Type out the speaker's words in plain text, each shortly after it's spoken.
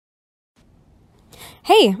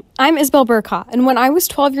Hey, I'm Isabel Bercaw, and when I was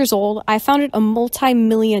 12 years old, I founded a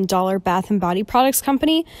multi-million-dollar bath and body products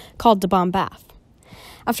company called the Bomb Bath.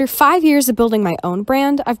 After 5 years of building my own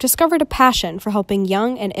brand, I've discovered a passion for helping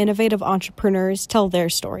young and innovative entrepreneurs tell their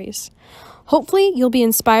stories. Hopefully, you'll be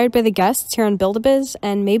inspired by the guests here on Build-A-Biz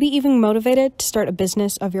and maybe even motivated to start a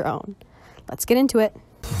business of your own. Let's get into it.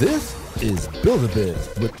 This is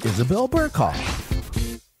Build-A-Biz with Isabel Bercaw.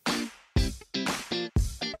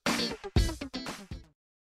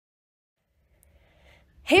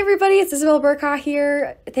 Hey everybody, it's Isabel Bercaw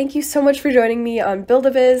here. Thank you so much for joining me on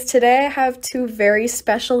Build-A-Biz. Today I have two very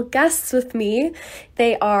special guests with me.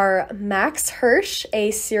 They are Max Hirsh,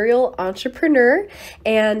 a serial entrepreneur,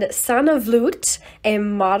 and Sanne Vloet, a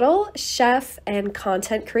model, chef, and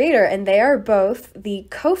content creator. And they are both the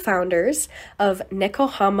co-founders of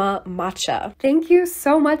Nekohama Matcha. Thank you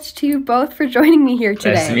so much to you both for joining me here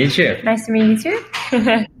today. Nice to meet you. Nice to meet you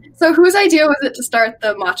too. So whose idea was it to start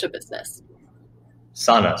the matcha business?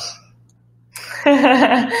 Sanne's.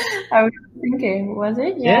 I was thinking, was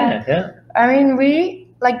it? Yeah. I mean, we,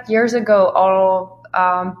 years ago, all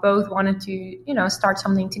both wanted to, start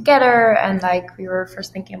something together. And, we were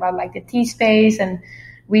first thinking about, the tea space. And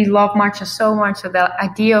we love matcha so much. So the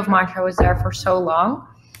idea of matcha was there for so long.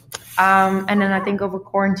 And then I think over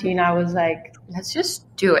quarantine, I was like, let's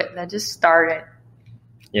just do it. Let's just start it.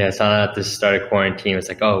 Yeah, Sanne at the start of quarantine was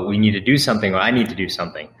like, oh, we need to do something, or I need to do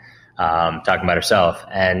something. Talking about herself.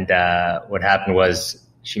 And what happened was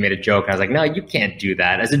she made a joke, and I was like, no, you can't do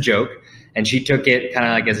that, as a joke. And she took it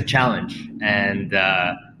kind of as a challenge. And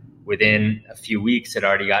within a few weeks, had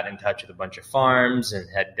already gotten in touch with a bunch of farms and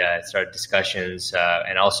had started discussions.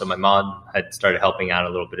 And also my mom had started helping out a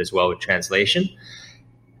little bit as well with translation.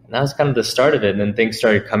 And that was kind of the start of it. And then things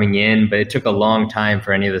started coming in, but it took a long time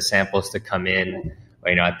for any of the samples to come in.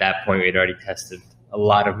 At that point, we had already tested a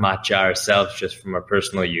lot of matcha ourselves just from our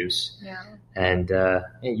personal use. Yeah. And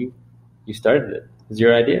you started it. It was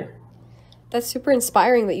your idea. That's super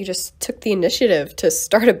inspiring that you just took the initiative to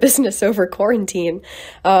start a business over quarantine.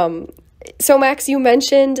 So Max, you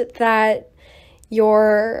mentioned that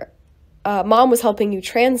your mom was helping you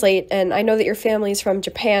translate, and I know that your family is from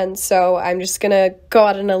Japan, so I'm just going to go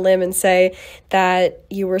out on a limb and say that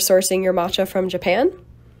you were sourcing your matcha from Japan?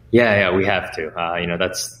 Yeah, we have to.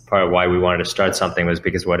 That's part of why we wanted to start something, was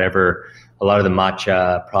because a lot of the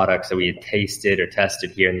matcha products that we had tasted or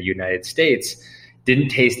tested here in the United States didn't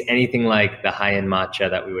taste anything like the high-end matcha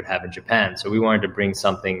that we would have in Japan. So we wanted to bring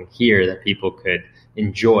something here that people could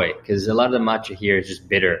enjoy, because a lot of the matcha here is just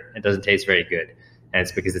bitter. It doesn't taste very good. And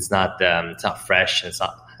it's because it's not fresh and it's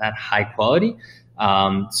not that high quality.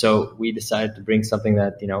 So we decided to bring something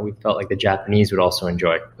that, we felt like the Japanese would also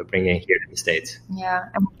enjoy, but bringing it here to the States. Yeah.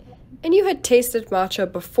 And you had tasted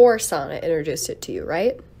matcha before Sanne introduced it to you,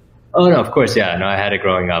 right? Oh, no, of course. Yeah. No, I had it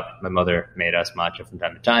growing up. My mother made us matcha from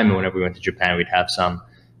time to time. And whenever we went to Japan, we'd have some.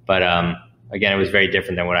 But again, it was very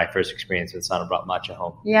different than what I first experienced when Sanne brought matcha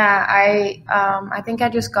home. Yeah, I think I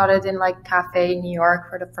just got it in cafe in New York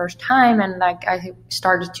for the first time, and I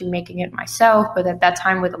started to making it myself. But at that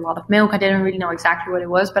time, with a lot of milk, I didn't really know exactly what it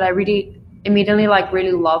was. But I really immediately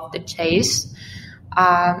really loved the taste.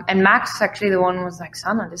 And Max is actually the one who was like,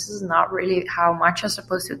 Sanne, this is not really how matcha is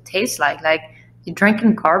supposed to taste like. You're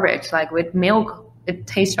drinking garbage. With milk, it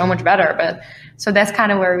tastes so much better. But so that's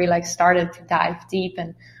kind of where we started to dive deep.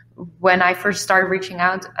 And when I first started reaching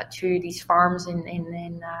out to these farms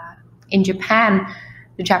in Japan,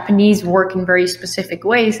 the Japanese work in very specific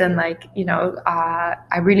ways. And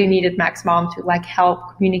I really needed Max's mom to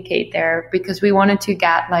help communicate there, because we wanted to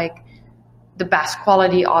get the best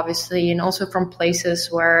quality, obviously, and also from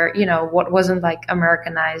places where, what wasn't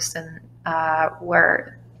Americanized and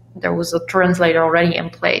where there was a translator already in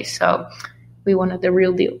place. So we wanted the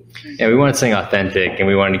real deal. Yeah, we wanted something authentic, and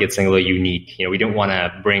we wanted to get something a little unique. We didn't want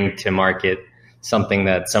to bring to market something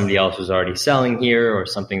that somebody else was already selling here or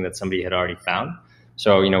something that somebody had already found.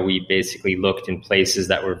 So, we basically looked in places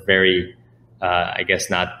that were very,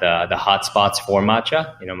 not the hot spots for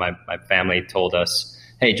matcha. My family told us,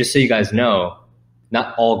 hey, just so you guys know,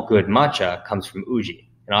 not all good matcha comes from Uji.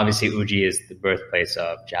 And obviously Uji is the birthplace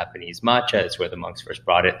of Japanese matcha. It's where the monks first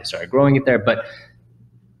brought it. They started growing it there. But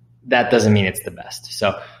that doesn't mean it's the best.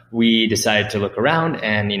 So we decided to look around,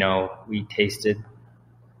 and, we tasted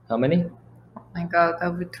how many? Oh my God,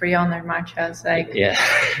 over 300 matchas. Yeah.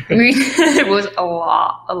 It was a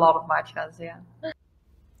lot of matchas, yeah.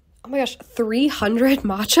 Oh my gosh, 300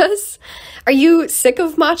 matchas? Are you sick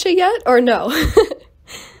of matcha yet, or no?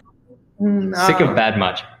 No. Sick of bad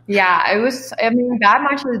matcha. Yeah, it was, I mean, that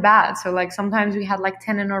much was bad. So like sometimes we had like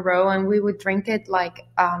 10 in a row and we would drink it like,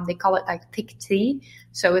 they call it like thick tea.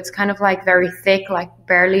 So it's kind of like very thick, like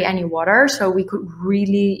barely any water. So we could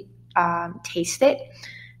really taste it.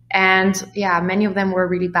 And yeah, many of them were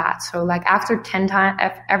really bad. So like after 10 times,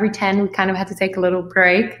 every 10, we kind of had to take a little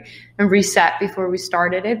break and reset before we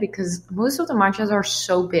started it, because most of the matchas are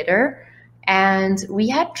so bitter. And we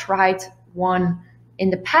had tried one in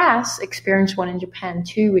the past, experienced one in Japan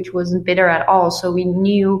too, which wasn't bitter at all. So we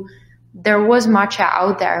knew there was matcha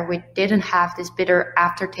out there which didn't have this bitter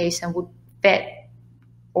aftertaste and would fit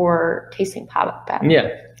our tasting palate better. Yeah,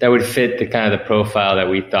 that would fit the kind of the profile that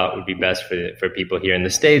we thought would be best for people here in the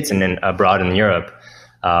States and then abroad in Europe.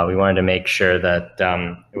 We wanted to make sure that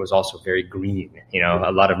it was also very green. You know,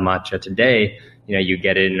 a lot of matcha today, you know, you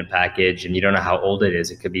get it in a package and you don't know how old it is.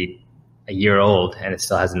 It could be a year old and it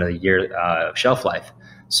still has another year of shelf life.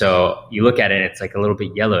 So you look at it and it's like a little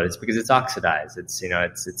bit yellow. It's because it's oxidized. It's, you know,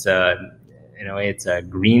 it's a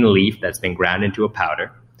green leaf that's been ground into a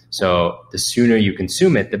powder. So the sooner you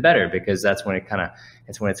consume it, the better, because that's when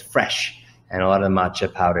it's when it's fresh. And a lot of the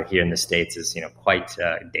matcha powder here in the States is, you know, quite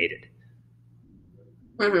dated.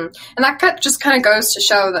 Mm-hmm. And that just kind of goes to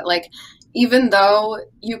show that, like, even though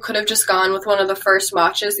you could have just gone with one of the first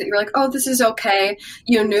matchas that you were like, oh, this is okay,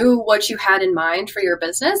 you knew what you had in mind for your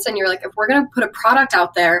business. And you're like, if we're going to put a product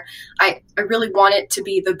out there, I really want it to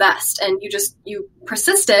be the best. And you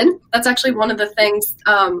persisted. That's actually one of the things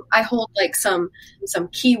I hold like some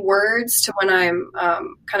key words to when I'm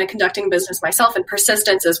kind of conducting business myself. And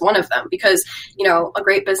persistence is one of them, because, you know, a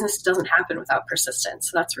great business doesn't happen without persistence.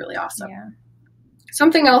 So that's really awesome. Yeah.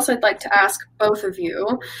 Something else I'd like to ask both of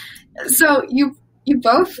you. So you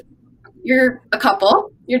both, you're a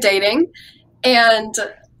couple, you're dating, and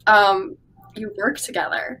you work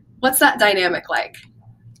together. What's that dynamic like?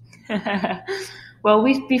 Well,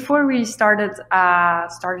 before we started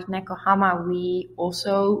Nekohama, we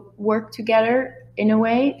also worked together in a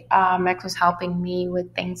way. Max was helping me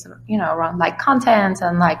with things, you know, around like content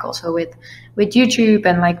and like also with YouTube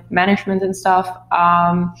and like management and stuff.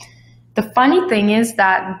 The funny thing is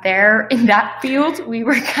that there in that field, we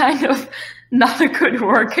were kind of not a good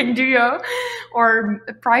working duo or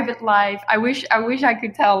private life. I wish I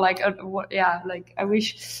could tell like, I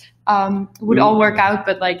wish would all work out.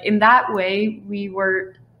 But like in that way,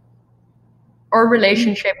 our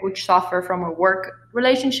relationship would suffer from a work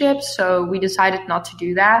relationship. So we decided not to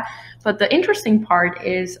do that. But the interesting part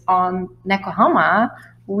is on Nekohama,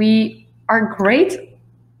 we are great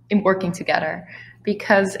in working together,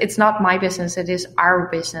 because it's not my business, it is our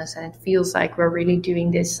business, and it feels like we're really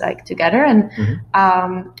doing this like together. And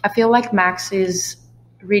I feel like Max is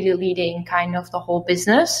really leading kind of the whole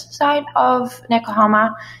business side of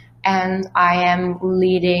Nekohama, and I am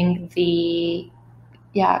leading the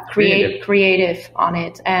creative on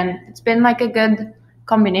it. And it's been like a good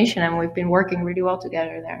combination, and we've been working really well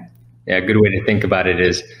together there. Yeah, a good way to think about it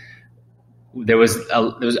is there was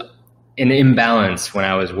an imbalance when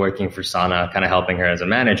I was working for Sanne, kind of helping her as a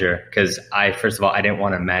manager, because first of all, I didn't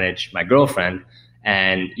want to manage my girlfriend.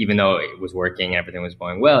 And even though it was working, everything was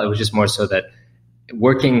going well, it was just more so that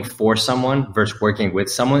working for someone versus working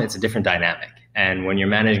with someone, it's a different dynamic. And when you're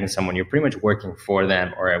managing someone, you're pretty much working for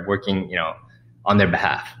them or working, you know, on their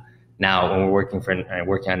behalf. Now, when we're working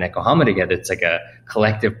on Nekohama together, it's like a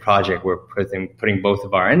collective project. We're putting both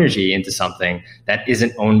of our energy into something that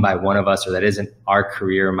isn't owned by one of us, or that isn't our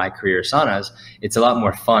career, my career, Sanne's. It's a lot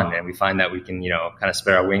more fun, and we find that we can, you know, kind of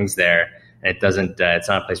spread our wings there. And it doesn't. It's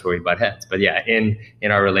not a place where we butt heads. But yeah, in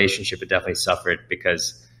our relationship, it definitely suffered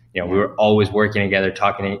because, you know, we were always working together,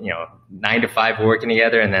 talking. You know, 9 to 5, we're working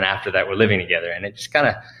together, and then after that, we're living together. And it just kind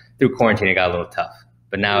of through quarantine, it got a little tough.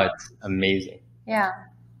 But now it's amazing. Yeah.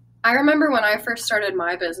 I remember when I first started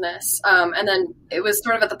my business, and then it was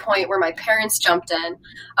sort of at the point where my parents jumped in,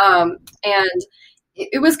 and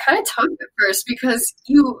it was kind of tough at first, because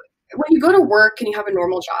when you go to work and you have a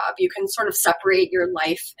normal job, you can sort of separate your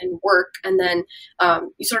life and work, and then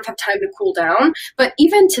you sort of have time to cool down. But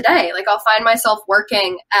even today, like, I'll find myself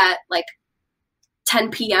working at like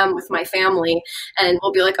 10 p.m. with my family, and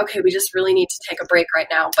we'll be like, okay, we just really need to take a break right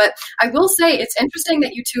now. But I will say it's interesting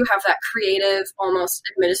that you two have that creative, almost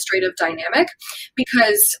administrative dynamic,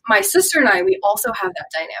 because my sister and I, we also have that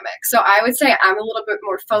dynamic. So I would say I'm a little bit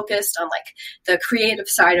more focused on like the creative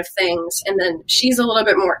side of things, and then she's a little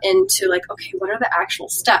bit more into like, okay, what are the actual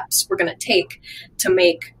steps we're going to take to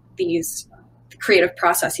make these creative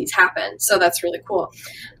processes happen? So that's really cool.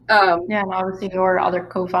 And obviously your other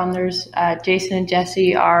co-founders, Jason and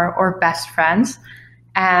Jesse, are our best friends.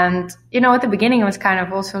 And, at the beginning, it was kind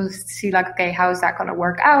of also see like, okay, how is that going to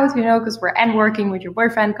work out? Because we're working with your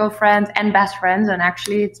boyfriend, girlfriend, and best friends. And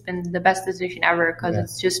actually, it's been the best decision ever because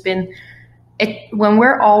it's just been when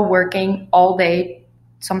we're all working all day,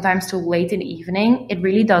 sometimes till late in the evening, it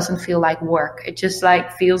really doesn't feel like work. It just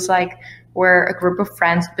like feels like we're a group of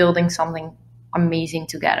friends building something amazing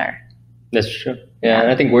together. That's true. Yeah.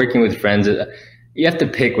 And I think working with friends, you have to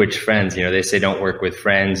pick which friends. They say don't work with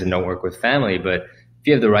friends and don't work with family, but if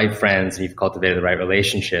you have the right friends and you've cultivated the right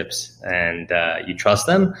relationships and you trust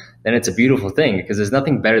them, then it's a beautiful thing, because there's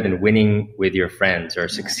nothing better than winning with your friends or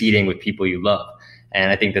succeeding with people you love. And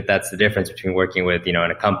I think that that's the difference between working with, in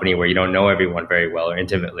a company where you don't know everyone very well or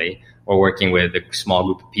intimately, or working with a small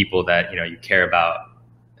group of people that, you care about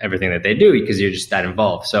everything that they do because you're just that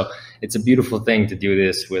involved. So it's a beautiful thing to do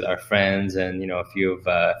this with our friends and, a few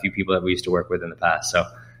people that we used to work with in the past. So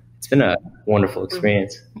it's been a wonderful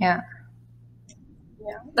experience. Yeah.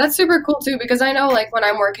 Yeah, that's super cool too, because I know like when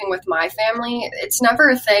I'm working with my family, it's never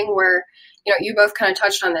a thing where, you both kind of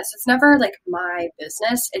touched on this. It's never like my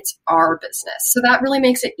business, it's our business. So that really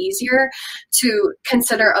makes it easier to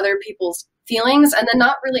consider other people's feelings and then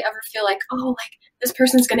not really ever feel like, oh, like this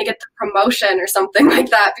person's going to get the promotion or something like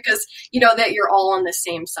that, because you know that you're all on the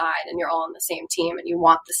same side and you're all on the same team and you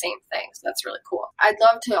want the same things. That's really cool. I'd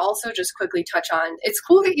love to also just quickly touch on, it's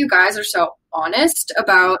cool that you guys are so honest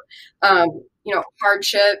about,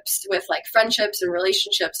 hardships with like friendships and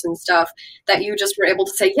relationships and stuff, that you just were able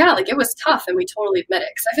to say, yeah, like it was tough and we totally admit it.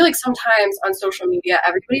 Because I feel like sometimes on social media,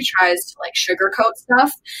 everybody tries to like sugarcoat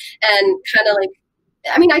stuff and kind of like,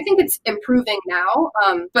 I think it's improving now,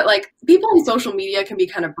 but like people on social media can be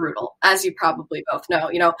kind of brutal, as you probably both know.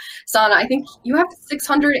 Sanne, I think you have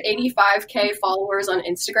 685K followers on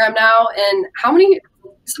Instagram now, and how many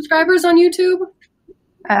subscribers on YouTube?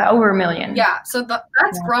 Over 1 million. Yeah, so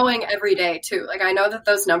that's growing every day too. Like I know that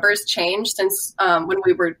those numbers changed since when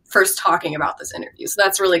we were first talking about this interview. So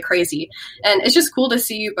that's really crazy, and it's just cool to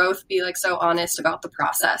see you both be like so honest about the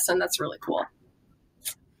process, and that's really cool.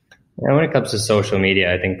 And when it comes to social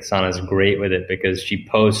media, I think Sanne's great with it because she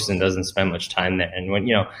posts and doesn't spend much time there. And when,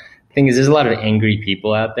 the thing is, there's a lot of angry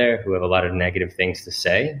people out there who have a lot of negative things to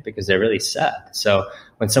say because they're really sad. So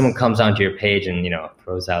when someone comes onto your page and,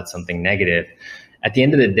 throws out something negative, at the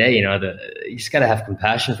end of the day, you just got to have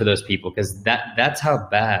compassion for those people, because that's how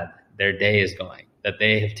bad their day is going, that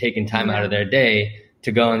they have taken time out of their day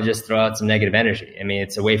to go and just throw out some negative energy.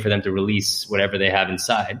 It's a way for them to release whatever they have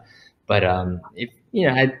inside. But I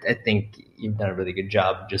think you've done a really good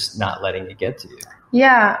job of just not letting it get to you.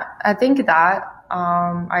 Yeah, I think that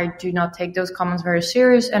I do not take those comments very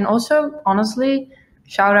serious. And also, honestly,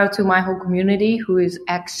 shout out to my whole community who is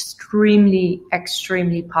extremely,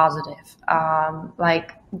 extremely positive.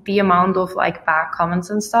 Like the amount of like bad comments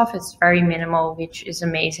and stuff is very minimal, which is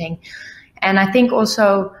amazing. And I think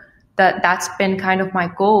also that's been kind of my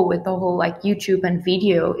goal with the whole like YouTube and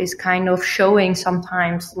video, is kind of showing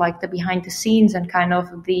sometimes like the behind the scenes and kind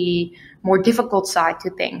of the more difficult side to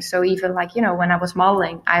things. So even like, when I was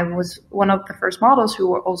modeling, I was one of the first models who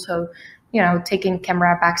were also, taking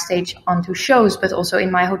camera backstage onto shows, but also in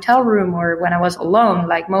my hotel room or when I was alone,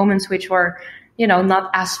 like moments which were, not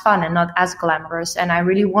as fun and not as glamorous. And I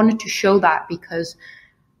really wanted to show that because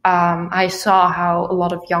I saw how a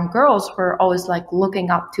lot of young girls were always like looking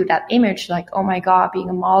up to that image, like, oh my God, being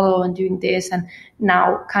a model and doing this. And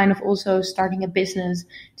now kind of also starting a business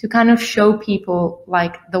to kind of show people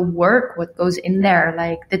like the work, what goes in there,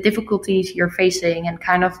 like the difficulties you're facing, and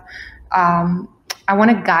kind of, I want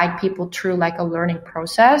to guide people through like a learning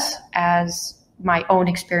process as my own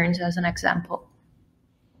experience as an example.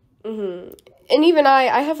 Mm-hmm. And even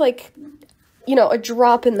I have like, a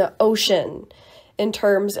drop in the ocean in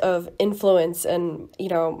terms of influence, and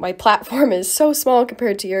my platform is so small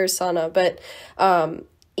compared to yours, Sanne, but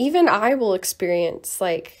even I will experience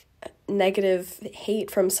like negative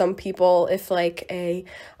hate from some people if like a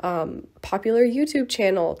popular YouTube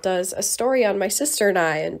channel does a story on my sister and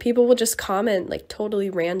I, and people will just comment like totally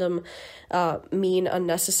random mean,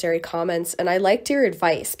 unnecessary comments. And I liked your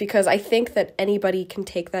advice because I think that anybody can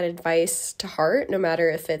take that advice to heart, no matter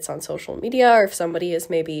if it's on social media or if somebody is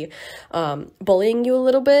maybe bullying you a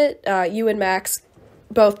little bit. You and Max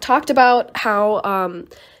both talked about how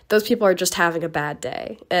those people are just having a bad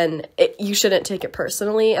day, and you shouldn't take it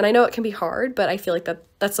personally. And I know it can be hard, but I feel like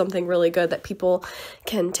that's something really good that people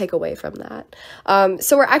can take away from that.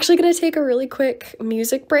 So we're actually going to take a really quick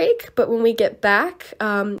music break, but when we get back,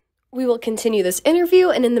 We will continue this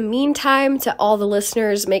interview, and in the meantime, to all the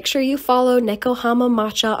listeners, make sure you follow Nekohama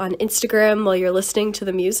Matcha on Instagram while you're listening to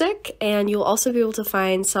the music, and you'll also be able to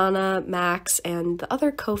find Sanne, Max, and the other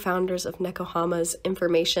co-founders of Nekohama's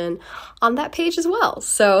information on that page as well,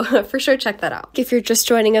 so for sure check that out. If you're just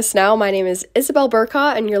joining us now, my name is Isabel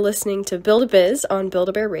Bercaw, and you're listening to Build-A-Biz on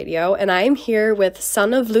Build-A-Bear Radio, and I am here with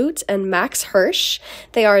Sanne Vloet and Max Hirsh.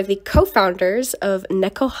 They are the co-founders of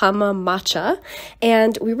Nekohama Matcha,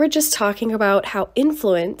 and we were just talking about how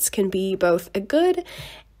influence can be both a good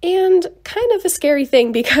and kind of a scary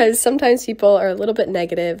thing, because sometimes people are a little bit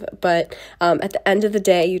negative, but at the end of the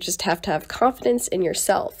day, you just have to have confidence in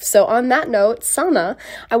yourself. So on that note, Sanne,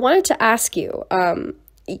 I wanted to ask you,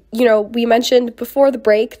 we mentioned before the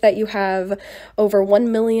break that you have over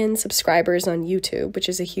 1 million subscribers on YouTube, which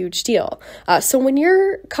is a huge deal. So when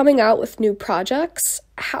you're coming out with new projects,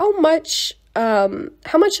 how much of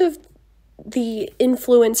the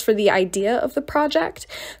influence for the idea of the project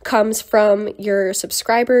comes from your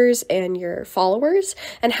subscribers and your followers,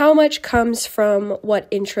 and how much comes from what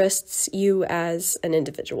interests you as an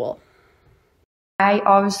individual? I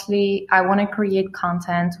want to create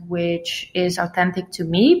content which is authentic to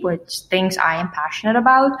me, which things I am passionate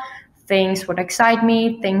about, things what excite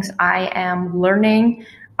me, things I am learning.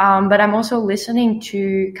 But I'm also listening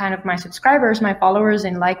to kind of my subscribers, my followers,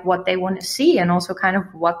 and like what they want to see and also kind of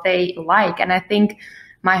what they like. And I think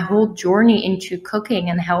my whole journey into cooking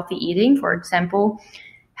and healthy eating, for example,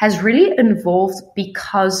 has really evolved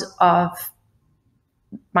because of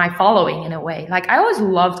my following in a way. Like I always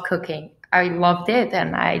loved cooking. I loved it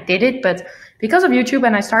and I did it. But because of YouTube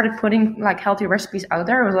and I started putting like healthy recipes out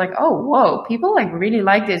there, I was like, oh, whoa, people like really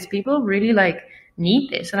like this. People really like need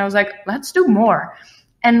this. And I was like, let's do more.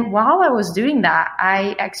 And while I was doing that,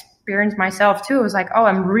 I experienced myself too. I was like, oh,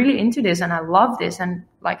 I'm really into this and I love this. And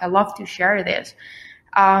like, I love to share this.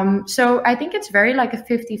 So I think it's very like a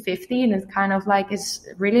 50-50 and it's kind of like, it's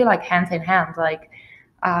really like hand in hand. Like,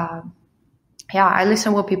 I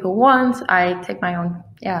listen what people want. I take my own,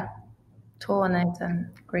 tool on it and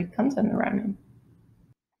great content around it.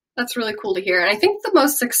 That's really cool to hear. And I think the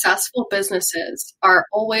most successful businesses are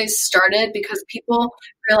always started because people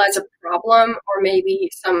realize a problem or maybe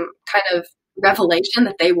some kind of revelation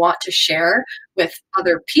that they want to share with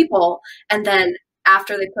other people. And then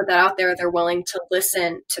after they put that out there, they're willing to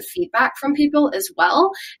listen to feedback from people as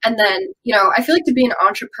well. And then, I feel like to be an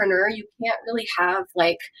entrepreneur, you can't really have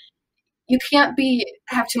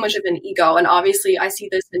have too much of an ego. And obviously I see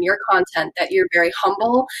this in your content that you're very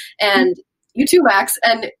humble, and you too, Max,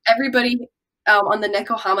 and everybody on the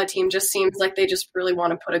Nekohama team just seems like they just really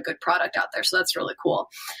want to put a good product out there. So that's really cool.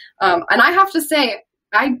 And I have to say,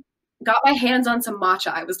 I got my hands on some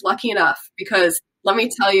matcha. I was lucky enough because let me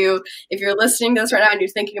tell you, if you're listening to this right now and you're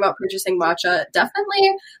thinking about purchasing matcha,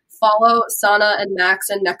 definitely follow Sanne and Max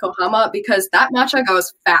and Nekohama because that matcha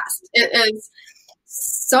goes fast. It is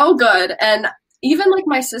so good. And even like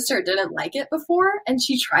my sister didn't like it before and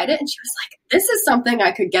she tried it and she was like, this is something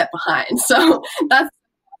I could get behind. So that's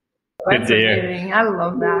amazing. I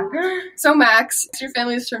love that. So Max, your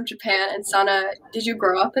family is from Japan, and Sanne, did you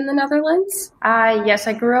grow up in the Netherlands? Yes,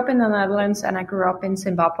 I grew up in the Netherlands and I grew up in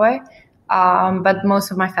Zimbabwe. But most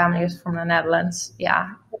of my family is from the Netherlands. Yeah.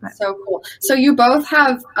 That's so cool. So you both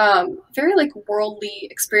have very like worldly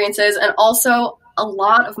experiences, and also a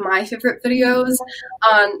lot of my favorite videos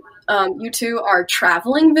on YouTube are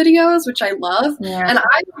traveling videos, which I love. Yeah. And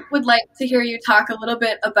I would like to hear you talk a little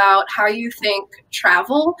bit about how you think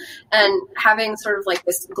travel and having sort of like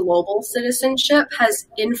this global citizenship has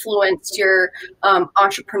influenced your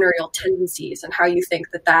entrepreneurial tendencies and how you think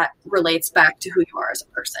that relates back to who you are as a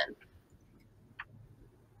person.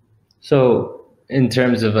 So in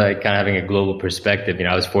terms of like kind of having a global perspective,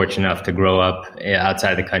 I was fortunate enough to grow up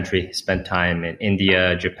outside the country, spent time in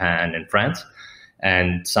India, Japan, and France.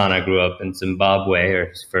 And Sanne grew up in Zimbabwe, or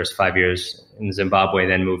his first 5 years in Zimbabwe,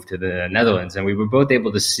 then moved to the Netherlands. And we were both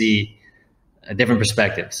able to see different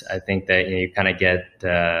perspectives. I think that you kind of get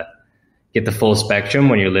the full spectrum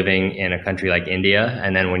when you're living in a country like India.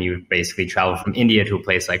 And then when you basically travel from India to a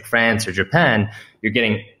place like France or Japan, you're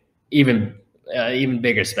getting even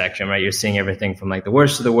bigger spectrum, right? You're seeing everything from like the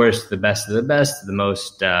worst of the worst, the best of the best, the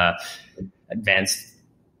most advanced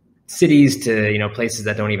cities to, places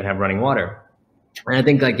that don't even have running water. And I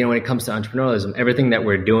think when it comes to entrepreneurialism, everything that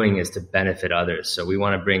we're doing is to benefit others. So we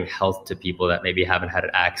want to bring health to people that maybe haven't had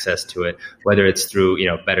access to it, whether it's through,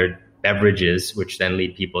 better beverages, which then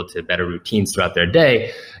lead people to better routines throughout their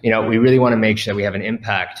day, we really want to make sure that we have an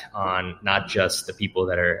impact on not just the people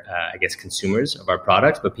that are, consumers of our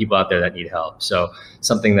products, but people out there that need help. So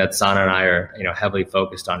something that Sanne and I are, heavily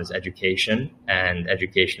focused on is education, and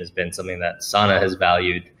education has been something that Sanne has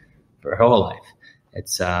valued for her whole life.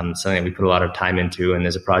 It's something that we put a lot of time into, and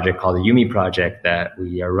there's a project called the Yumi Project that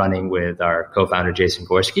we are running with our co-founder, Jason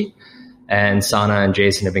Gorski. And Sanne and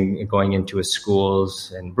Jason have been going into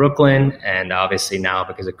schools in Brooklyn, and obviously now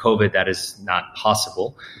because of COVID, that is not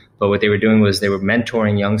possible. But what they were doing was they were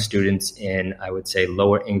mentoring young students in, I would say,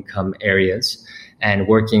 lower income areas, and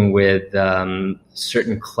working with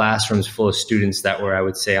certain classrooms full of students that were, I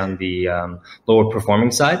would say, on the lower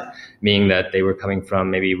performing side, meaning that they were coming from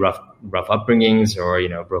maybe rough upbringings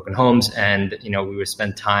or, broken homes. And, we would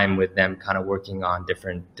spend time with them kind of working on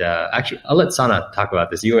different, actually, I'll let Sanne talk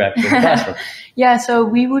about this. You were actually in the classroom. Yeah, so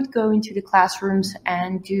we would go into the classrooms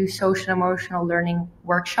and do social emotional learning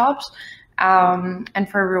workshops. And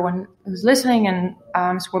for everyone who's listening and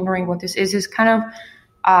is wondering what this is kind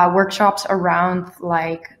of workshops around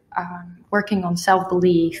like working on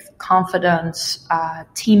self-belief, confidence,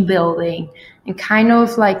 team building, and kind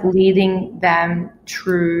of like leading them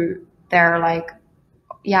through their a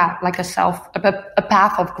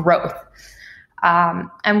path of growth.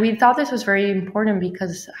 And we thought this was very important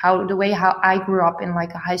because how I grew up in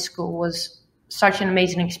like a high school was such an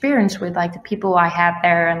amazing experience with like the people I had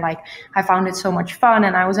there, and like I found it so much fun.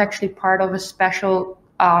 And I was actually part of a special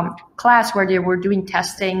class where they were doing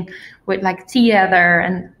testing with like theater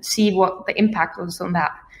and see what the impact was on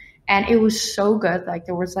that. And it was so good. Like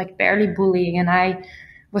there was like barely bullying, and I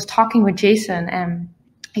was talking with Jason, and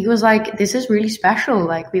he was like, this is really special.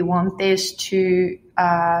 Like we want this to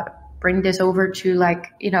bring this over to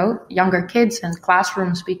like, younger kids and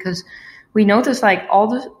classrooms, because we noticed like all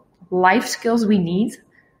the life skills we need,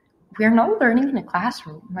 we're not learning in a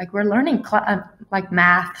classroom. Like we're learning like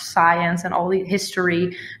math, science, and all the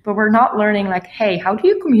history, but we're not learning like, hey, how do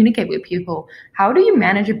you communicate with people? How do you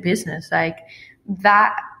manage a business? Like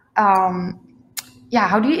that,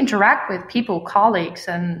 how do you interact with people, colleagues,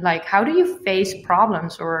 and like, how do you face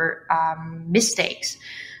problems or mistakes?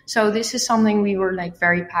 So this is something we were like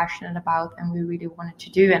very passionate about, and we really wanted to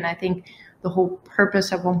do. And I think the whole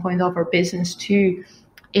purpose at one point of our business too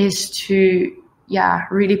is to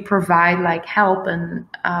really provide like help and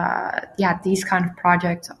these kind of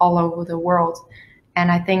projects all over the world.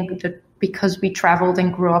 And I think that because we traveled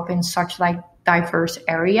and grew up in such like diverse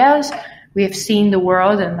areas, we have seen the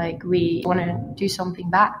world, and like we want to do something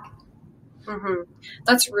back. Mm-hmm.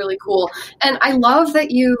 That's really cool. And I love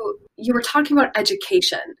that you were talking about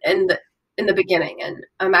education in the beginning,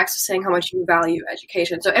 and Max was saying how much you value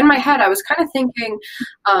education. So in my head, I was kind of thinking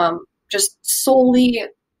just solely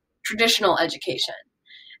traditional education.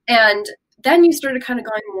 And then you started kind of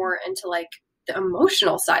going more into like the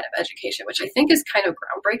emotional side of education, which I think is kind of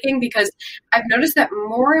groundbreaking, because I've noticed that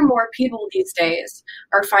more and more people these days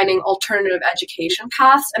are finding alternative education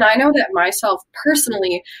paths. And I know that myself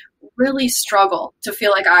personally really struggle to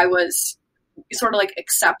feel like I was sort of like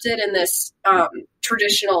accepted in this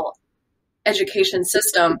traditional education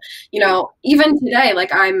system. Even today,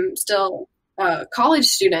 like I'm still a college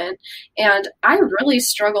student, and I really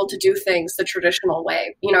struggle to do things the traditional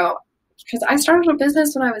way, because I started a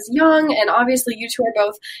business when I was young, and obviously you two are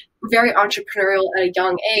both very entrepreneurial at a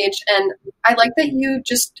young age. And I like that you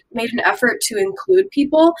just made an effort to include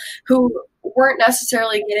people who weren't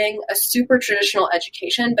necessarily getting a super traditional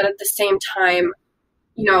education, but at the same time,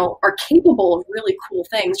 are capable of really cool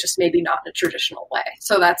things, just maybe not in a traditional way.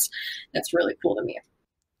 So that's really cool to me.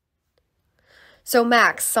 So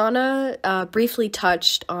Max, Sanne briefly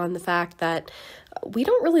touched on the fact that we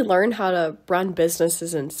don't really learn how to run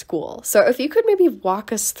businesses in school. So if you could maybe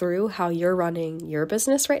walk us through how you're running your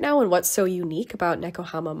business right now and what's so unique about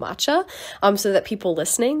Nekohama Matcha, so that people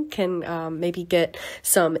listening can maybe get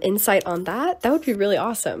some insight on that would be really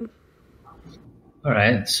awesome. All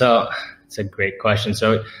right. So it's a great question.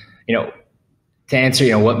 So, to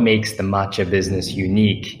answer, what makes the matcha business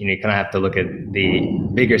unique, you kind of have to look at the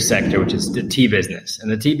bigger sector, which is the tea business.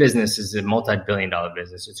 And the tea business is a multi-billion-dollar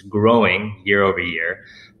business. It's growing year over year,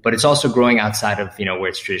 but it's also growing outside of, where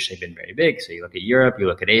it's traditionally been very big. So you look at Europe, you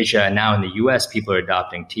look at Asia, and now in the US, people are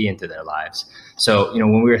adopting tea into their lives. So,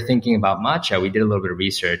 when we were thinking about matcha, we did a little bit of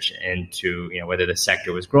research into, whether the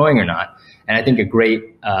sector was growing or not. And I think a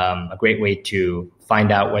great way to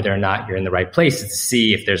find out whether or not you're in the right place is to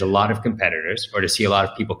see if there's a lot of competitors, or to see a lot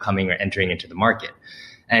of people coming or entering into the market.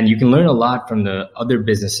 And you can learn a lot from the other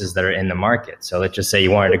businesses that are in the market. So let's just say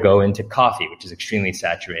you wanted to go into coffee, which is extremely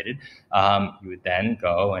saturated. You would then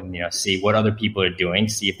go and, see what other people are doing,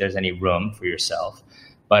 see if there's any room for yourself.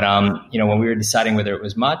 But, when we were deciding whether it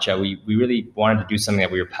was matcha, we really wanted to do something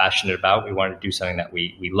that we were passionate about. We wanted to do something that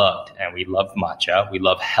we loved, and we loved matcha. We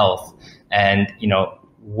love health. And,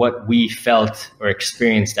 what we felt or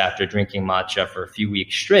experienced after drinking matcha for a few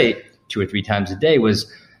weeks straight, 2 or 3 times a day, was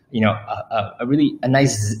a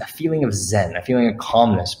nice feeling of zen, a feeling of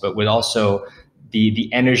calmness, but with also the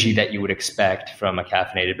energy that you would expect from a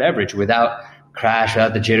caffeinated beverage, without crash,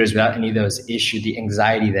 without the jitters, without any of those issues, the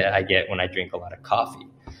anxiety that I get when I drink a lot of coffee.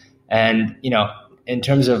 And, in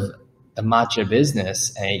terms of the matcha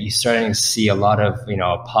business, you're starting to see a lot of,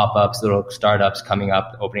 pop-ups, little startups coming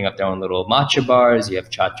up, opening up their own little matcha bars. You have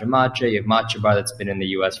Chacha Matcha, you have Matcha Bar that's been in the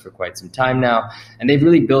US for quite some time now. And they've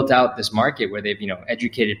really built out this market where they've,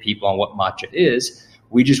 educated people on what matcha is.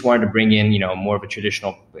 We just wanted to bring in, more of a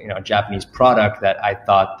traditional, Japanese product that I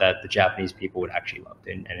thought that the Japanese people would actually love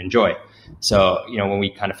and enjoy. So, when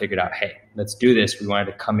we kind of figured out, hey, let's do this, we wanted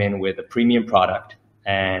to come in with a premium product.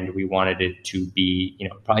 And we wanted it to be,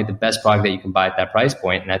 probably the best product that you can buy at that price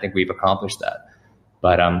point. And I think we've accomplished that.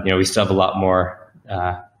 But, we still have a lot more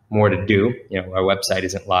to do. Our website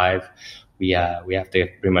isn't live. We have to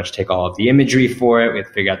pretty much take all of the imagery for it. We have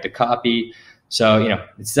to figure out the copy. So,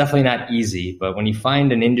 it's definitely not easy. But when you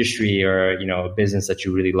find an industry or, a business that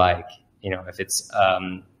you really like, if it's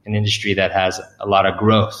an industry that has a lot of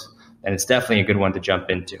growth, then it's definitely a good one to jump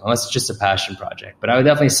into, unless it's just a passion project. But I would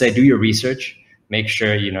definitely say do your research. Make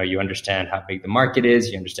sure, you understand how big the market is,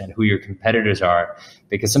 you understand who your competitors are,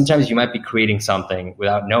 because sometimes you might be creating something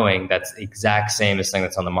without knowing that's the exact same as something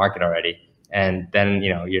that's on the market already. And then,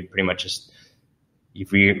 you're pretty much you've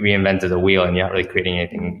reinvented the wheel and you're not really creating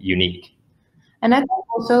anything unique. And I think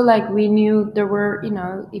also we knew there were,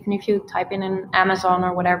 even if you type in Amazon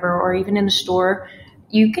or whatever, or even in the store,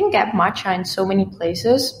 you can get matcha in so many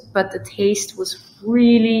places, but the taste was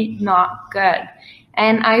really not good.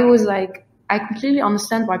 And I was I completely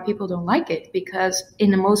understand why people don't like it, because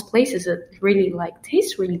in the most places it really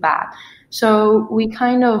tastes really bad. So we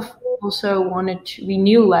kind of also we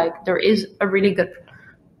knew there is a really good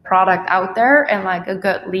product out there and a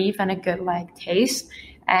good leaf and a good taste.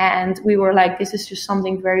 And we were this is just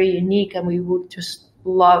something very unique, and we would just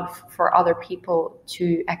love for other people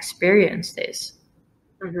to experience this.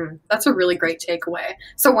 Mm-hmm. That's a really great takeaway.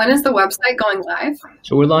 So when is the website going live?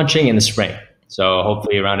 So we're launching in the spring. So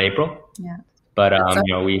hopefully around April. Yeah. But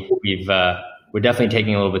we're definitely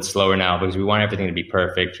taking a little bit slower now because we want everything to be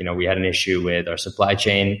perfect. We had an issue with our supply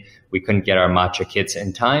chain. We couldn't get our matcha kits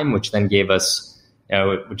in time, which then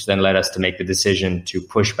led us to make the decision to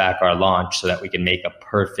push back our launch so that we can make a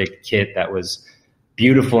perfect kit that was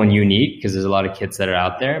beautiful and unique, because there's a lot of kits that are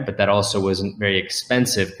out there, but that also wasn't very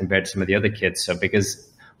expensive compared to some of the other kits. So because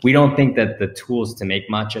we don't think that the tools to make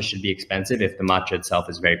matcha should be expensive if the matcha itself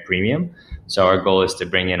is very premium. So our goal is to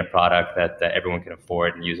bring in a product that everyone can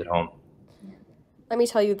afford and use at home. Let me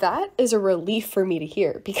tell you, that is a relief for me to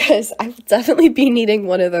hear, because I will definitely be needing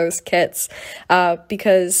one of those kits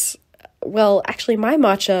because, well, actually my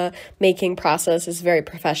matcha making process is very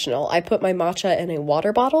professional. I put my matcha in a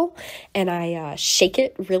water bottle and I shake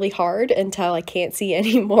it really hard until I can't see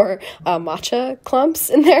any more matcha clumps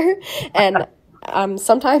in there. And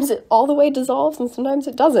sometimes it all the way dissolves and sometimes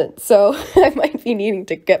it doesn't. So I might be needing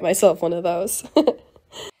to get myself one of those.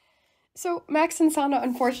 So Max and Sanne,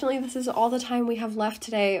 unfortunately, this is all the time we have left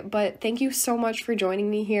today, but thank you so much for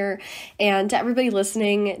joining me here. And to everybody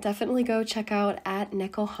listening, definitely go check out at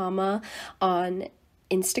Nekohama on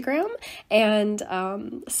Instagram, and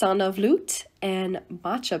Sanne Vloet and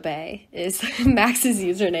Matcha Bay is Max's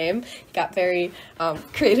username. He got very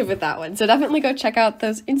creative with that one. So definitely go check out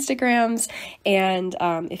those Instagrams. And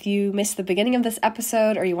if you missed the beginning of this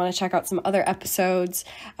episode or you want to check out some other episodes,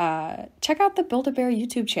 check out the Build-A-Bear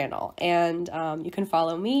YouTube channel. And you can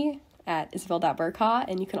follow me at Isabel.Bercaw,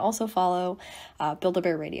 and you can also follow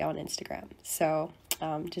Build-A-Bear Radio on Instagram. So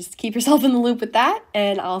just keep yourself in the loop with that,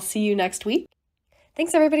 and I'll see you next week.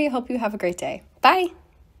 Thanks, everybody. I hope you have a great day. Bye.